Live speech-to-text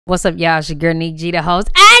What's up, y'all? It's your girl, Nick G, the host.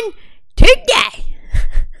 And today,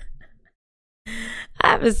 I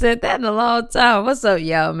haven't said that in a long time. What's up,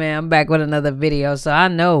 y'all, man? I'm back with another video. So I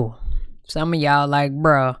know some of y'all like,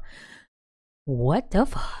 bro, what the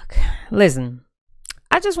fuck? Listen,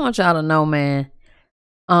 I just want y'all to know, man.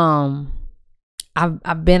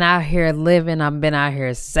 I've been out here living. I've been out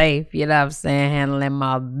here safe. You know what I'm saying? Handling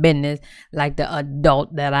my business like the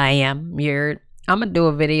adult that I am. I'm gonna do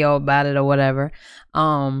a video about it or whatever.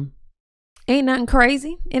 Ain't nothing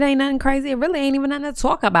crazy. It ain't nothing crazy. It really ain't even nothing to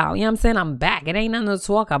talk about. You know what I'm saying? I'm back. It ain't nothing to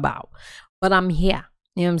talk about. But I'm here.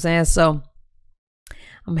 You know what I'm saying? So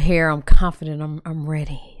I'm here. I'm confident. I'm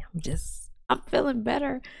ready. I'm feeling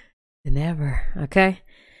better than ever. Okay?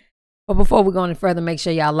 But before we go any further, make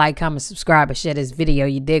sure y'all like, comment, subscribe, and share this video.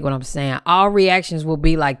 You dig what I'm saying? All reactions will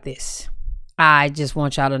be like this. I just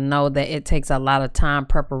want y'all to know that it takes a lot of time,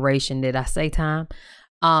 preparation. Did I say time?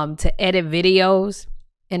 To edit videos.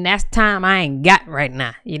 And that's time I ain't got right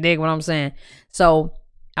now. You dig what I'm saying? So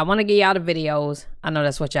I want to give y'all the videos. I know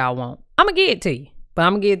that's what y'all want. I'm going to give it to you. But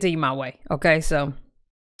I'm going to give it to you my way. Okay? So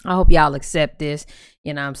I hope y'all accept this.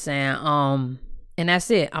 You know what I'm saying? And that's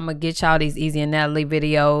it. I'm going to get y'all these Ezee and Natalie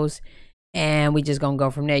videos. And we just going to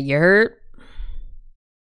go from there. You heard?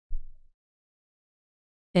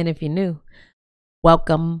 And if you're new,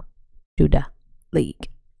 welcome to the league.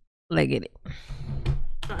 Let's get it.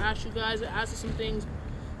 I asked you guys, I asked you some things.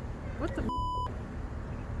 What the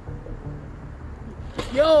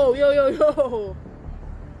Yo,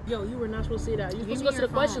 you were not supposed to say that. You were supposed to go to the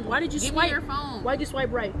questions. Why did you swipe? Give me your phone. Why did you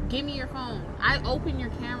swipe right? Give me your phone. I opened your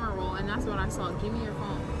camera roll and that's what I saw. Give me your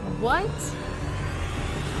phone. What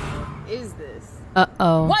is this?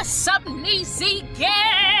 Uh-oh. What's up, Ezee gang?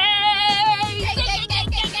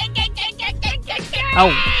 Oh,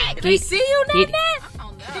 did they see you, Nene?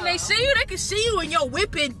 Did they see you? They can see you in your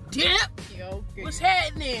whipping dip. Okay. What's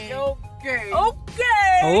happening? Okay.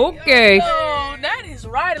 Okay. Oh, that is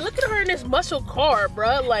right. Look at her in this muscle car,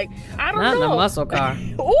 bro. Like, I don't know. Not in a muscle car.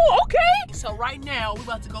 Oh, okay. So right now, we're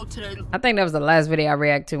about to go to the... I think that was the last video I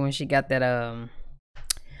react to when she got that,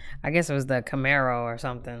 I guess it was the Camaro or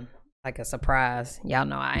something. Like a surprise. Y'all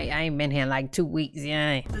know I ain't been here in like 2 weeks.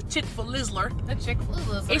 Yeah. The Chick-fil-Lizzler. The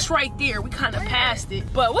Chick-fil-Lizzler. It's right there. We kind of passed it.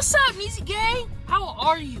 But what's up, Ezee gang? How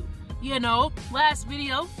are you? You know, last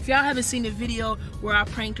video. If y'all haven't seen the video where I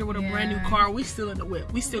pranked her with a brand new car, we still in the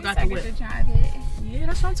whip. We still got the whip. Yeah,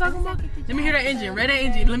 that's what I'm talking about. Let me hear that engine. Read that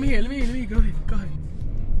engine. Let me hear. Go ahead.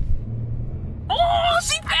 Oh,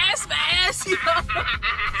 she fast.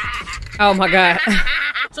 Oh my God.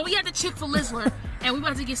 So we got the Chick-fil-Lizzler. And we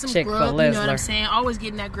about to get some grub, Chick-fil-Lizzler. you know what I'm saying? Always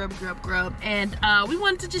getting that grub. And we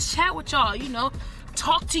wanted to just chat with y'all, you know,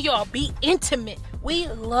 talk to y'all, be intimate. We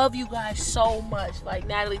love you guys so much. Like,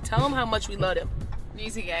 Natalie, tell them how much we love them.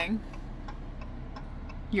 Ezee gang.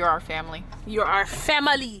 You're our family. You're our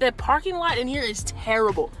family. The parking lot in here is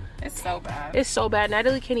terrible. It's so bad. It's so bad.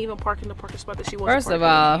 Natalie can't even park in the parking spot that she wants. First of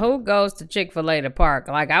all, who goes to Chick-fil-A to park?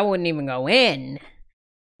 Like, I wouldn't even go in.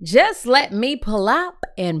 Just let me pull up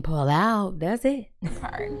and pull out. That's it.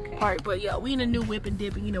 Alright, but yeah, we in a new whip and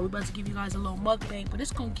dip, and you know, we're about to give you guys a little mukbang, but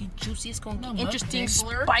it's gonna get juicy, it's gonna get interesting,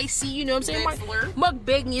 spicy, you know what I'm saying?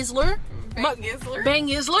 Mukbang-izzler.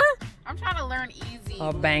 Bang-izzler. I'm trying to learn Ezee.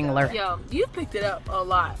 Oh, Bangler. Yo, you picked it up a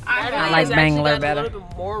lot. I like Bangler better. A little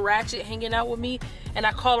bit more ratchet hanging out with me, and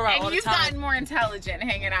I call her out all the time. And you've gotten more intelligent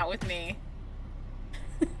hanging out with me.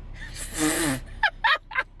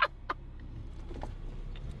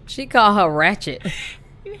 She called her ratchet.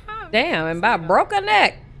 You have. Damn, and about broke her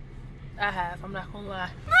neck. I have. I'm not gonna lie.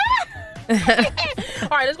 All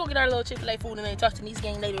right, let's go get our little Chick-fil-A food and then talk to these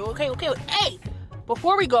gang later. Okay. Hey,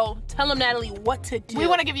 before we go, tell them, Natalie, what to do. We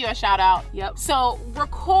want to give you a shout out. Yep. So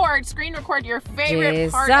screen record your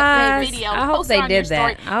favorite part of the video. I hope they did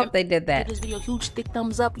that. I hope they did that. Give this video a huge thick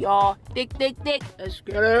thumbs up, y'all. Thick. Let's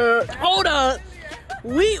get it. Hold up.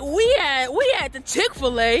 We at the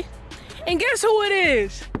Chick-fil-A, and guess who it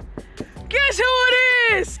is? Guess who it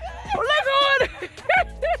is? Look who it is.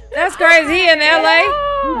 That's crazy. He in LA.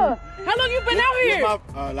 How long you been out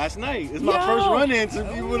here? Last night. It's my first run-in to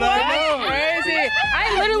people that I know. Crazy.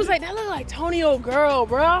 I literally was like, that look like Tonio girl,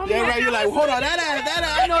 bro. Yeah, right. You're like, hold on, that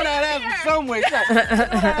I know that ass from somewhere.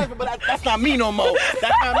 But that's not me no more.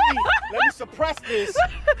 That's not me. Let me suppress this.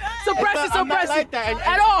 Suppress I'm not it. like that.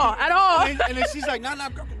 At all. And then she's like, no,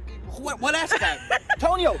 what ass that?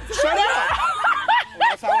 Tonio, shut up.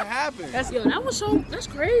 That's how it happened. That's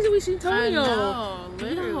crazy. We seen Tonio. I know,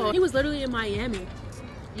 literally. He was literally in Miami.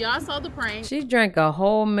 Y'all saw the prank. She drank a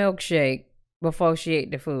whole milkshake before she ate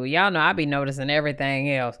the food. Y'all know I be noticing everything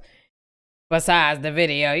else besides the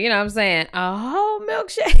video. You know what I'm saying? A whole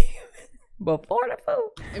milkshake. before the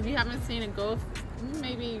food. If you haven't seen it, go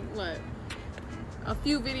maybe what a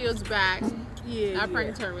few videos back. I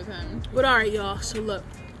pranked her with him. But all right, y'all. So look,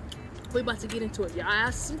 we about to get into it. Y'all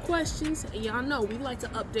ask some questions, and y'all know we like to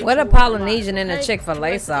update. What you a with a lot, Polynesian in a okay?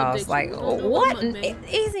 Chick-fil-A sauce? Like what? Mukbang.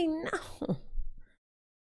 Easy no.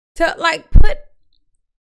 To like put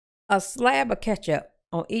a slab of ketchup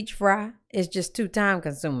on each fry is just too time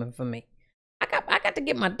consuming for me. I got to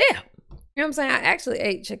get my dip. You know what I'm saying? I actually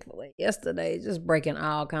ate Chick-fil-A yesterday, just breaking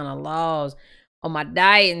all kind of laws on my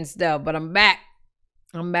diet and stuff. But I'm back.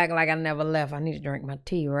 I'm back like I never left. I need to drink my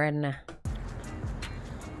tea right now.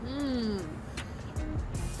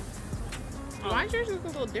 Why is yours look a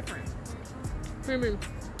little different? What do you mean?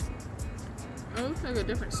 It looks like a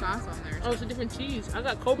different sauce on there. Oh, it's a different cheese. I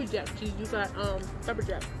got Kobe Jack cheese. You got pepper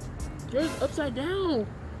jack. Yours upside down.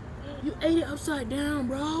 You ate it upside down,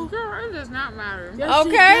 bro. Girl, it does not matter. Yes,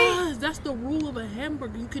 Okay. it does. That's the rule of a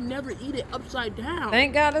hamburger. You can never eat it upside down.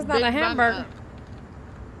 Thank God it's not Big a bun hamburger. up.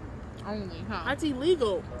 Only, huh? That's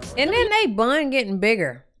illegal. And then they bun getting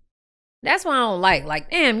bigger. That's what I don't like. Like,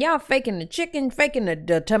 damn, y'all faking the chicken, faking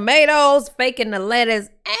the tomatoes, faking the lettuce,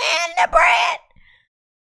 and the bread.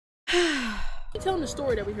 Keep telling the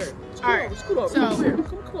story that we heard. All right. Scoot over. So- Come here.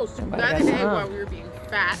 Come close. The other day while we were being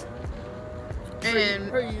fat and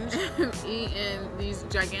Per use. eating these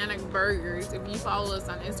gigantic burgers, if you follow us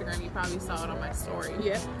on Instagram, you probably saw it on my story.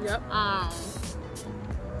 Yep.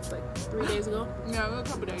 It's like 3 days ago. No, a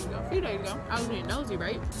couple days ago, a few days ago, I was being nosy,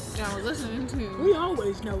 right? And I was listening to. We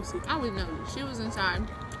always nosy. I was nosy. She was inside.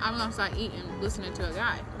 I was outside eating, listening to a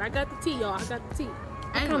guy. But I got the tea, y'all. I got the tea.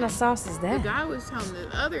 What kind of sauce is The that? guy was telling the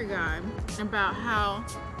other guy about how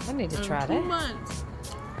I need to in try 2 that. months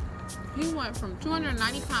he went from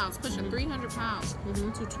 290 pounds, pushing 300 pounds,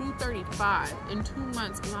 to 235. In 2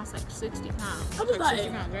 months, he lost like 60 pounds. I was like, 60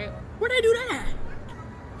 pounds, right? where'd they do that?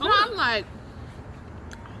 So I'm like,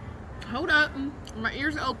 hold up, my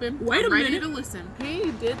ears open. Wait I'm a ready minute. to listen.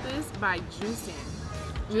 He did this by juicing.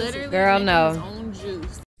 Literally Girl, making no. his own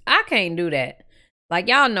juice. I can't do that. Like,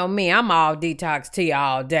 y'all know me. I'm all detox tea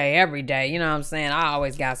all day, every day. You know what I'm saying? I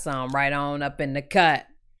always got some right on up in the cut.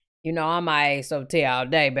 You know, I'm my ASO tea all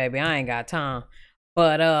day, baby. I ain't got time.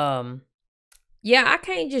 But, yeah, I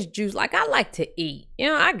can't just juice. Like, I like to eat. You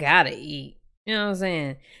know, I gotta eat. You know what I'm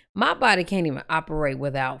saying? My body can't even operate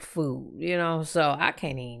without food, you know? So, I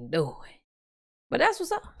can't even do it. But that's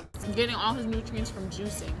what's up. Getting all his nutrients from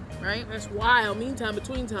juicing, right? That's wild. Meantime,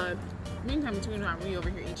 between time. Meantime, we over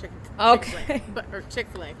here eat chicken. Okay.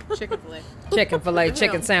 Chick-fil-A. Chicken-fil-A. Chicken filet,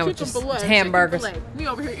 chicken sandwiches, Chicken-fil-A, hamburgers. Chicken-fil-A. We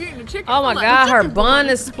over here eating the chicken. Oh my fillet. God, her Chicken-fil-A. bun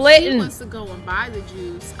is He splitting. wants to go and buy the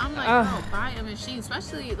juice. I'm like, Ugh. no, buy a machine.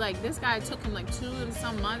 Especially like this guy took him like 2 and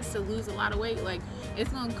some months to lose a lot of weight. Like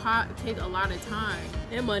it's gonna take a lot of time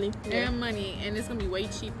And money. and money, and it's gonna be way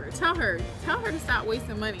cheaper. Tell her to stop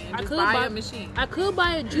wasting money and I just could buy buy- a machine. I could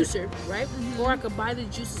buy a juicer, right? Or I could buy the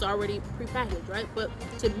juices already prepackaged, right? But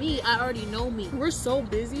to me, I already know me. We're so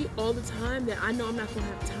busy all the time that I know I'm not gonna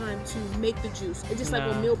have time to make the juice. It's just like No.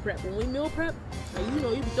 with meal prep. When we meal prep, like, you know,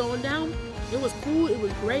 you be throwing down. It was cool. It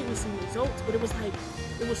was great with some results, but it was like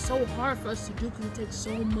it was so hard for us to do because it takes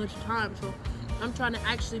so much time. So I'm trying to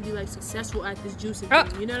actually be like successful at this juicing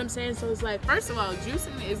thing. You know what I'm saying? So it's like, First of all,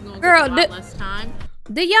 juicing is gonna Girl, take a lot less time.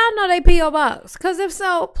 Do y'all know they P.O. Box? Because if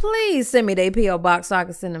so, please send me they P.O. Box so I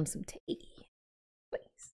can send them some tea.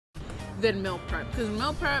 Please. Than meal prep, because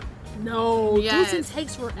meal prep. no, Yes. juicing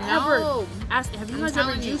takes forever. No. Have you I'm guys ever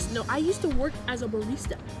telling you. juiced? No, I used to work as a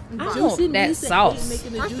barista. I Juicing, want we that used to hate sauce.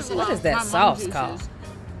 making the First juices. of all, What is that my mom sauce juices. called?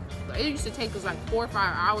 It used to take us like 4 or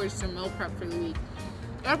 5 hours to meal prep for the week.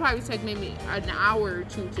 It'll probably take maybe an hour or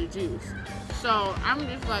 2 to juice. So I'm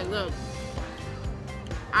just like, look,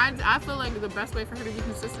 I feel like the best way for her to be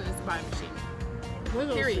consistent is to buy a machine. We're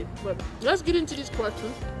gonna Period. see. But let's get into these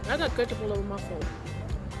questions. I got ketchup all over my phone.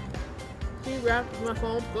 Can you grab my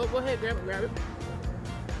phone? Go ahead, grab it.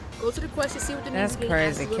 Go to the question, see what the That's news is.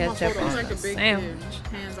 crazy. Ketchup It's on like a big sandwich. kid,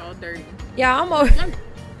 hands all dirty. Yeah, I'm over.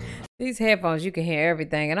 These headphones, you can hear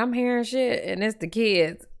everything. And I'm hearing shit, and it's the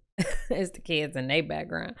kids. It's the kids in their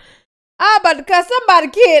background. I'm about to cut somebody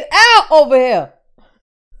kid out over here.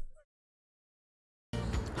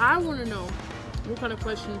 I want to know what kind of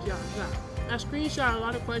questions y'all got. I screenshot a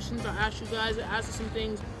lot of questions. I asked you guys. I asked some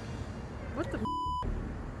things. What the?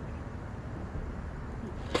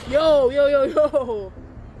 Yo.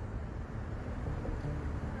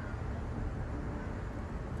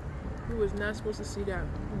 You was not supposed to see that.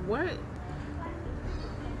 What?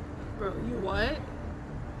 Bro, you What?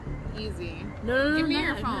 Easy. No, Give me nah,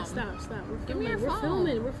 your nah, phone. Stop. Give me your We're phone.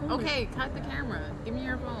 filming. We're filming. Okay, cut the camera. Give me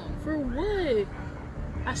your phone. For what?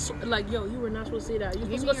 Like, yo, you were not supposed to say that. You were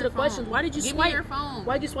Give supposed to go to me your the questions. phone. Why did you Give swipe? me your phone.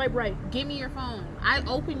 Why'd you swipe right? Give me your phone. I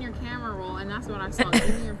opened your camera roll, and that's what I saw.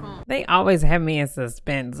 Give me your phone. They always have me in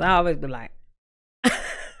suspense. I always be like,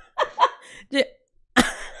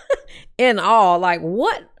 in all, like,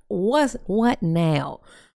 what now?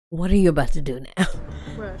 What are you about to do now?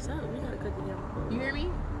 Bro, stop. We gotta cut the camera. You hear me?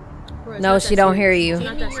 Bro, it's No, not she that don't serious. hear you. It's Give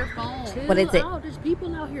not me that your serious. phone. What is it? Chill out. There's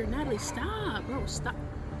people out here. Natalie, stop. Bro, stop.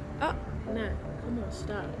 Oh. Nat, come on,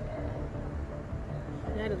 stop.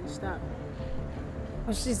 Natalie, stop.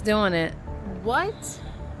 Oh, she's doing it. What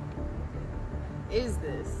is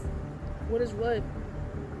this? What is what?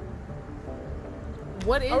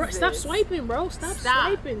 What is All right, this? stop swiping, bro. Stop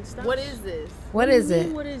swiping. Stop. What is this? What do you is mean,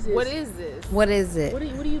 it? What is this? What is this? What is it?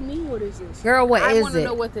 What do you mean? What is this? Girl, what I is want to it?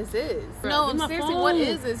 know what this is. Bro, No, give my seriously, phone. what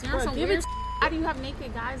is this? You're Bro, some give weird. it- Why do you have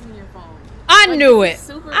naked guys in your phone? I Like, knew this it. is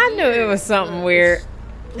super I knew it weird. was something weird.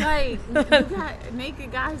 Like, you got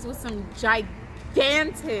naked guys with some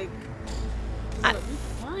gigantic. Bro, be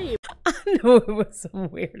quiet. I knew it was some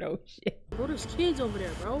weirdo shit. Bro, there's kids over there,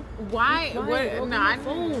 bro. Why? Be quiet, What? bro. No, Give I my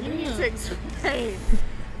phone, you need damn. to explain.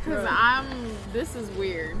 Because Bro. this is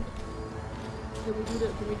weird. Can we do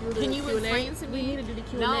the Can you Q&A? explain to me? We need to do the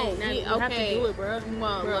Q&A. No, Now, we we have to okay. do it, bro.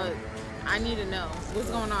 Well, Bro. look, I need to know what's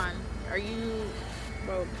going on. Are you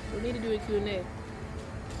We need to do a Q&A.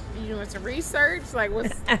 doing some research? Like, what's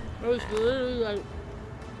It was literally like,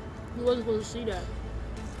 you wasn't supposed to see that.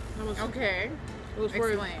 I was, okay? It was for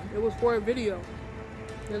Explain. It was for a video.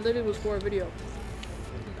 It literally was for a video.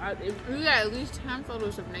 We got at least 10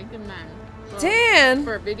 photos of naked men. So, 10?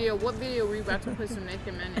 for a video. What video were you about to put some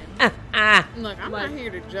naked men in? Look, I'm not here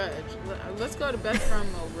to judge. Let's go to best friend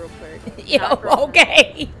mode real quick. Yo, Not girlfriend.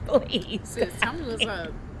 okay, please. Sis, tell me what's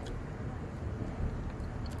up.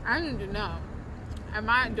 I need to know.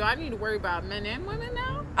 Do I need to worry about men and women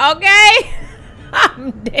now? Okay. I'm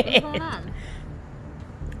What's dead. going on?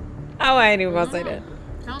 Oh, I ain't even gonna say that.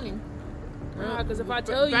 Tell me. Because if I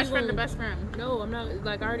tell you, Best you friend to gonna- best friend. No, I'm not.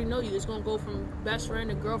 Like, I already know you. It's gonna go from best friend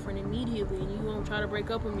to girlfriend immediately, and you gonna try to break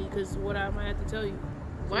up with me because what I might have to tell you.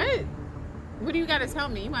 What? What do you got to tell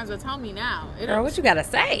me? You might as well tell me now. Girl, what you gotta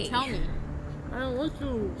say? Tell me. I don't want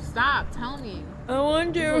you. Stop. Tell me. I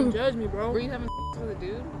want You don't you. judge me, bro. Were you having with a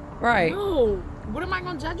dude? Right. No. What am I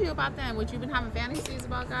gonna judge you about then? What you been having fantasies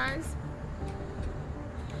about, guys?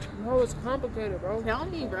 No, it's complicated, bro. Tell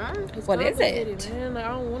me, bruh. It's What is it? complicated, man. Like, I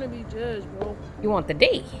don't want to be judged, bro. You want the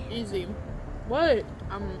D? Easy. What?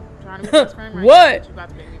 I'm trying to be best friend right What? now, but you about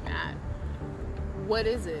to make me mad. What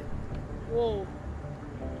is it? Whoa.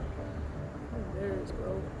 I'm embarrassed,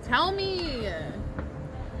 bro. Tell me.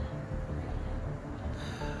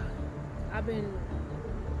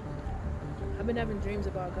 I've been having dreams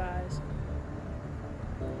about guys.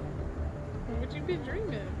 What you been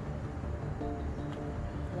dreaming?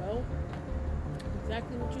 Well,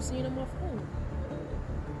 exactly what you seen on my phone.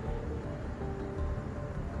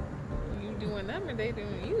 You doing them or they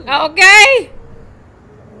doing you? Okay.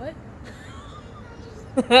 What?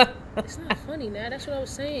 It's not funny, Nat. That's what I was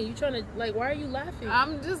saying. You trying to, like, why are you laughing?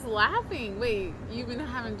 I'm just laughing. Wait, you've been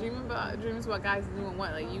having dreams about guys doing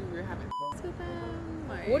what? Like you were having sex with them?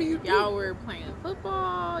 Like What do you y'all think? were playing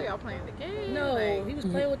football? Y'all playing the game? No, like, he was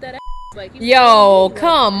playing with that ass. Like, he was Yo, playing with me, like,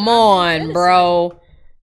 come I'm on, innocent. bro.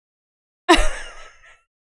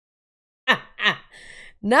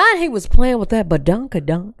 Not he was playing with that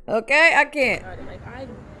badunkadunk. Okay, I can't.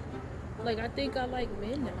 Like, I think I like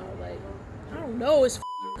men now. Like, I don't know. It's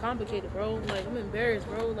complicated, bro. Like, I'm embarrassed,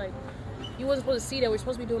 bro. Like, you wasn't supposed to see that. We're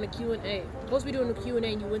supposed to be doing a Q&A. Supposed to be doing a Q&A,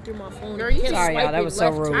 and you went through my phone. Girl, you kept Sorry, y'all, that swiping was so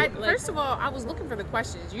left, rude. right, First of all, I was looking for the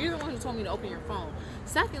questions. You're the one who told me to open your phone.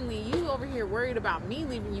 Secondly, you over here worried about me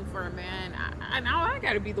leaving you for a man. Now I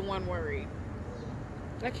gotta be the one worried.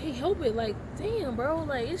 I can't help it. Like, damn, bro.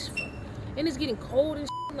 Like, and it's getting cold and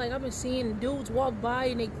shit. Like, I've been seeing dudes walk by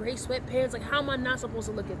in their gray sweatpants. Like, how am I not supposed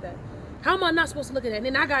to look at that? How am I not supposed to look at that? And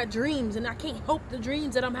then I got dreams, and I can't help the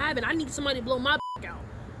dreams that I'm having. I need somebody to blow my out.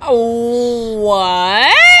 Oh,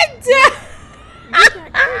 what?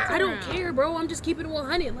 I don't care, bro. I'm just keeping it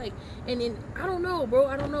 100. Like, and then I don't know, bro.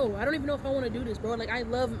 I don't know. I don't even know if I want to do this, bro. Like, I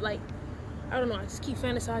love, like, I don't know. I just keep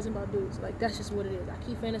fantasizing about dudes. Like, that's just what it is. I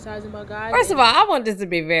keep fantasizing about guys. First of all, I want this to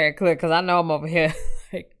be very clear because I know I'm over here.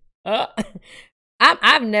 Like,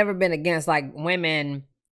 I've never been against like women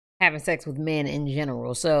having sex with men in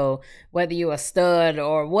general. So whether you a stud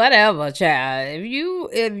or whatever, child,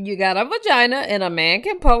 if you got a vagina and a man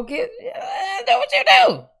can poke it, do what you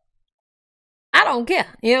do. I don't care.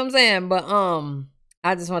 You know what I'm saying? But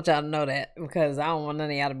I just want y'all to know that because I don't want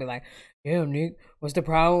none of y'all to be like, yeah, Nick, what's the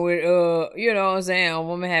problem with you know what I'm saying, a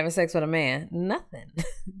woman having sex with a man? Nothing.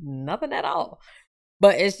 Nothing at all.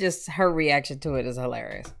 But it's just her reaction to it is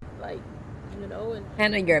hilarious. Like, you know, and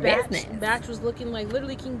Handle your business. Batch was looking like,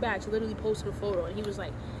 literally King Batch literally posted a photo and he was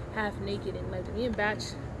like half naked, and like me and Batch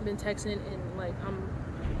been texting, and like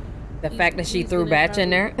the fact that she threw Batch in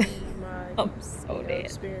there. I'm so dead.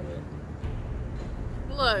 Experiment.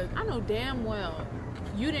 Look, I know damn well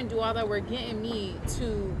you didn't do all that work getting me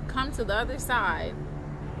to come to the other side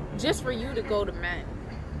just for you to go to men.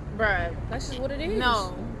 Bruh. That's just what it is.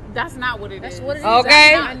 No, that's not what it is. That's what it is.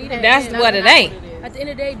 Okay, that's what it ain't. At the end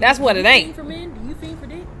of the day, that's what it ain't. For men, do you fiend for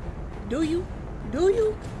dick? Do you? Do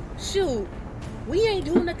you? Shoot, we ain't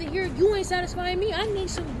doing nothing here. You ain't satisfying me. I need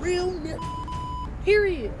some real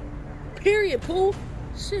period. Period, Pooh.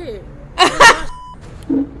 Shit.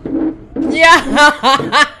 Yeah.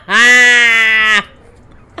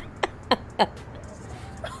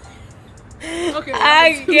 Okay.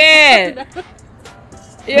 I can't.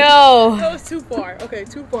 Yo. That was too far. Okay,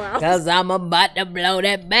 too far. Cause I'm about to blow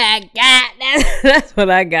that back. God, that's what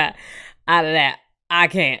I got out of that. I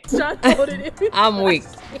can't. I'm weak.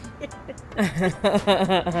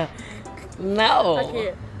 No. I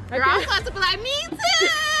can't. Girl, I was about to be like, me too.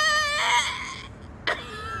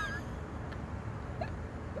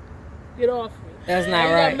 Get off me. That's not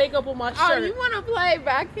I right. got makeup on my shirt. Oh, you want to play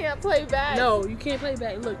back? I can't play back. No, you can't play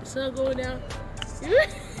back. Look, the sun going down.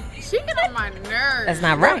 She get on my nerves. That's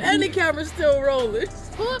not right. And the camera's still rolling.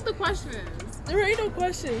 Pull up the questions. There ain't no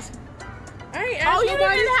questions. I ain't asked Oh, you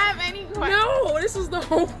nobody. didn't have any questions? No, this is the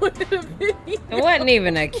whole point of the video. It wasn't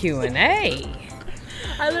even a Q&A.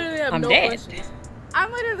 I literally have I'm no dead. questions. I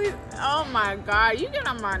literally, oh my God, you get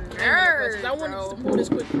on my nerves. I wanted to pull this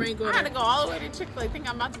quick prank on I had to go all the way to Chick-fil-A, think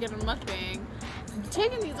I'm about to get a mukbang.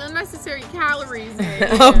 Taking these unnecessary calories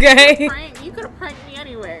in. Okay. You could have pranked me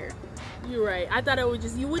anywhere. You're right. I thought it was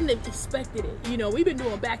just, you wouldn't have expected it. You know, we've been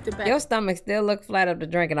doing back to back. Your stomach still look flat after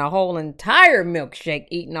drinking a whole entire milkshake,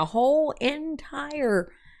 eating a whole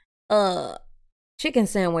entire chicken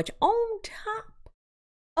sandwich on top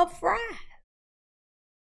of fries.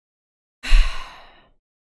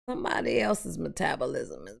 Somebody else's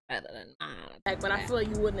metabolism is better than mine. But I feel like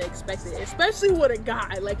you wouldn't have expected it, especially with a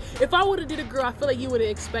guy. Like, if I would have did a girl, I feel like you would have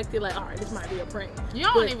expected, like, all right, this might be a prank. You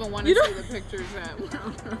don't even want to see the pictures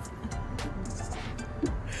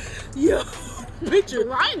Yo, picture.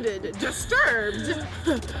 Blinded, disturbed,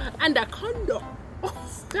 and a condom.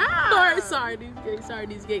 Stop. Sorry,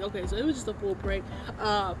 these gigs. Okay, so it was just a full prank.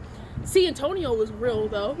 See, Antonio was real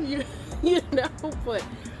though, you know, but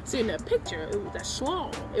seeing that picture, it was that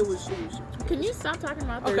schlong. It was. Can you stop talking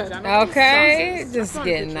about this? this? Okay, just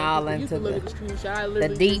getting all into the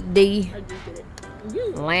deep D. I just did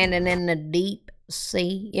it. Landing in the deep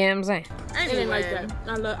sea. You know what I'm saying? Anyway. Like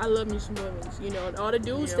that. I love me some women. You know, all the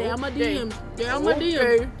dudes, stay on my DMs. Stay on my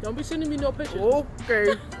DMs. Don't be sending me no pictures.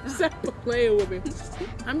 Okay. Stop playing with me.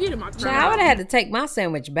 I'm getting my crown. I would have had to take my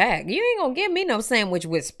sandwich back. You ain't gonna give me no sandwich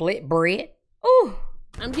with split bread. Ooh.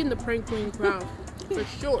 I'm getting the prank queen crown. For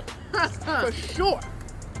sure. For sure.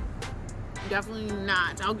 Definitely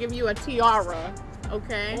not. I'll give you a tiara.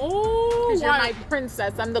 Okay? Oh, because you're my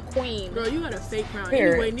princess. I'm the queen. Girl, you got a fake crown.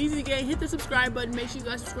 Here. Anyway, Ezee gang, hit the subscribe button. Make sure you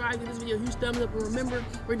guys subscribe. Give this video a huge thumbs up. And remember,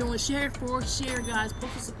 we're doing share, guys.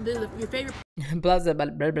 Post your favorite. Blah, blah, blah,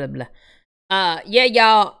 blah, blah, blah. Yeah,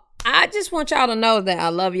 y'all. I just want y'all to know that I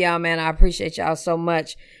love y'all, man. I appreciate y'all so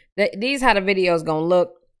much. These how the videos gonna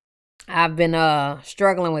look. I've been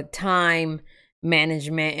struggling with time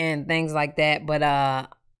management and things like that, but I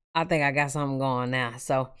think I got something going now.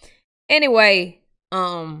 So anyway,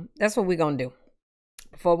 that's what we're gonna do.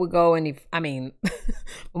 Before we go for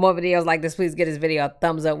more videos like this, please give this video a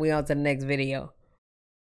thumbs up. We on to the next video.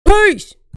 Peace.